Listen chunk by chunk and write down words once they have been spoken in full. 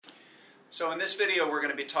So in this video we're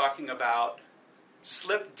going to be talking about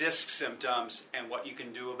slip disc symptoms and what you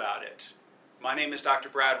can do about it. My name is Dr.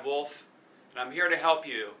 Brad Wolf, and I'm here to help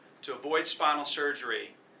you to avoid spinal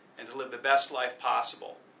surgery and to live the best life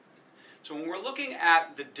possible. So when we're looking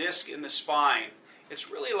at the disc in the spine, it's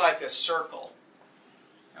really like a circle.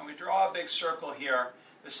 And we draw a big circle here.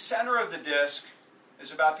 The center of the disc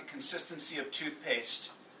is about the consistency of toothpaste.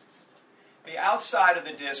 The outside of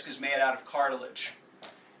the disc is made out of cartilage.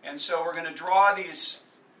 And so we're going to draw these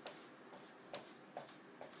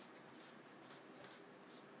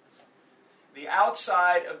the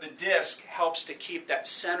outside of the disc helps to keep that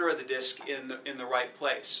center of the disc in the right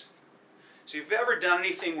place. So if you've ever done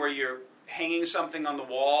anything where you're hanging something on the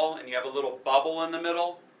wall and you have a little bubble in the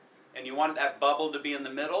middle and you want that bubble to be in the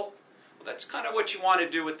middle, well, that's kind of what you want to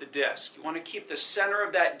do with the disc. You want to keep the center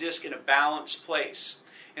of that disc in a balanced place.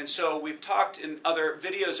 And so we've talked in other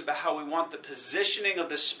videos about how we want the positioning of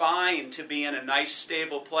the spine to be in a nice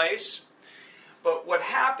stable place. But what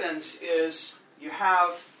happens is you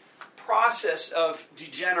have a process of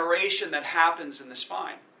degeneration that happens in the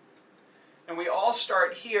spine. And we all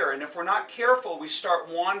start here, and if we're not careful, we start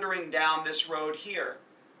wandering down this road here.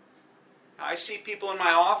 Now, I see people in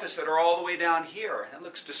my office that are all the way down here. That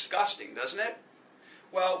looks disgusting, doesn't it?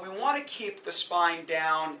 Well, we want to keep the spine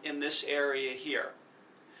down in this area here.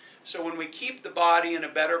 So when we keep the body in a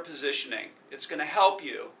better positioning, it's going to help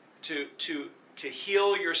you to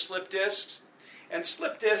heal your slip disc. And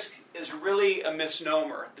slip disc is really a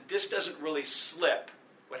misnomer. The disc doesn't really slip.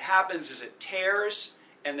 What happens is it tears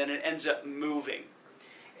and then it ends up moving.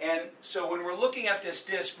 And so when we're looking at this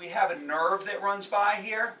disc, we have a nerve that runs by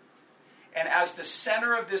here. And as the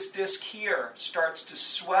center of this disc here starts to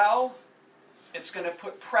swell, it's going to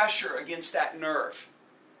put pressure against that nerve.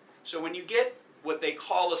 So when you get what they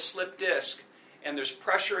call a slip disc, and there's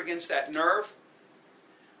pressure against that nerve,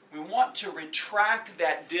 we want to retract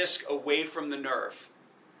that disc away from the nerve.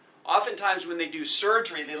 Oftentimes when they do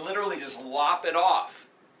surgery, they literally just lop it off.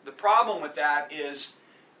 The problem with that is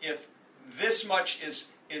if this much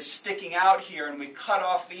is sticking out here and we cut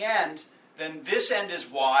off the end, then this end is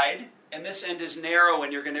wide and this end is narrow,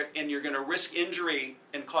 and you're going to risk injury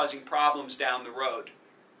and causing problems down the road.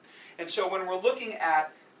 And so when we're looking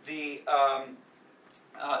at the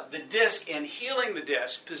disc and healing the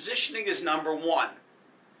disc, positioning is number one.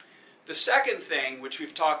 The second thing, which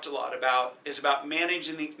we've talked a lot about, is about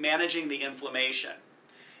managing the inflammation.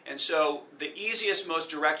 And so the easiest, most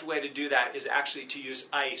direct way to do that is actually to use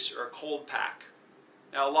ice or a cold pack.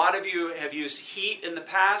 Now, a lot of you have used heat in the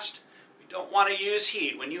past. We don't want to use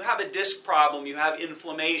heat. When you have a disc problem, you have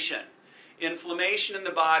inflammation. Inflammation in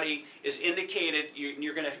the body is indicated.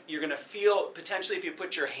 You're going to feel, potentially if you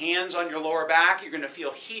put your hands on your lower back, you're going to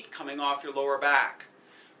feel heat coming off your lower back.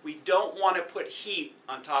 We don't want to put heat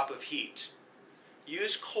on top of heat.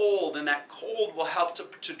 Use cold, and that cold will help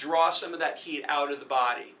to draw some of that heat out of the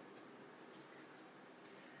body.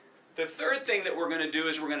 The third thing that we're going to do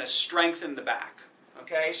is we're going to strengthen the back.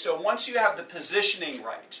 Okay, so once you have the positioning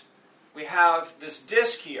right, we have this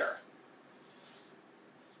disc here.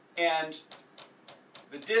 And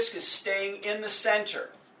the disc is staying in the center.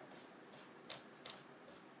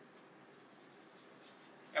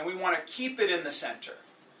 And we want to keep it in the center.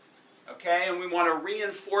 Okay? And we want to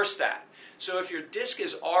reinforce that. So if your disc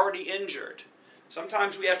is already injured,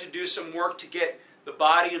 sometimes we have to do some work to get the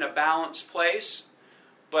body in a balanced place.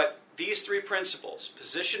 But these three principles,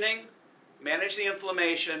 positioning, manage the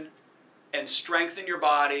inflammation, and strengthen your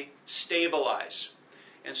body, stabilize.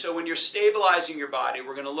 And so when you're stabilizing your body,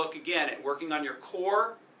 we're going to look again at working on your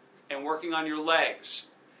core and working on your legs.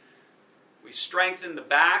 We strengthen the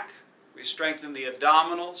back, we strengthen the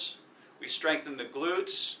abdominals, we strengthen the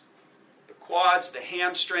glutes, the quads, the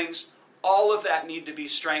hamstrings. All of that need to be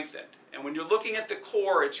strengthened. And when you're looking at the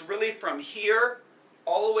core, it's really from here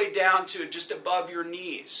all the way down to just above your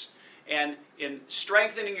knees. And in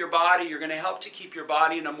strengthening your body, you're going to help to keep your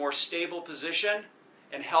body in a more stable position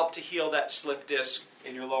and help to heal that slip disc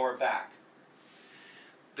in your lower back.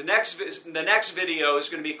 The next video is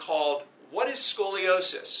going to be called, What is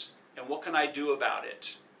Scoliosis and what can I do about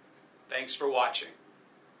it? Thanks for watching.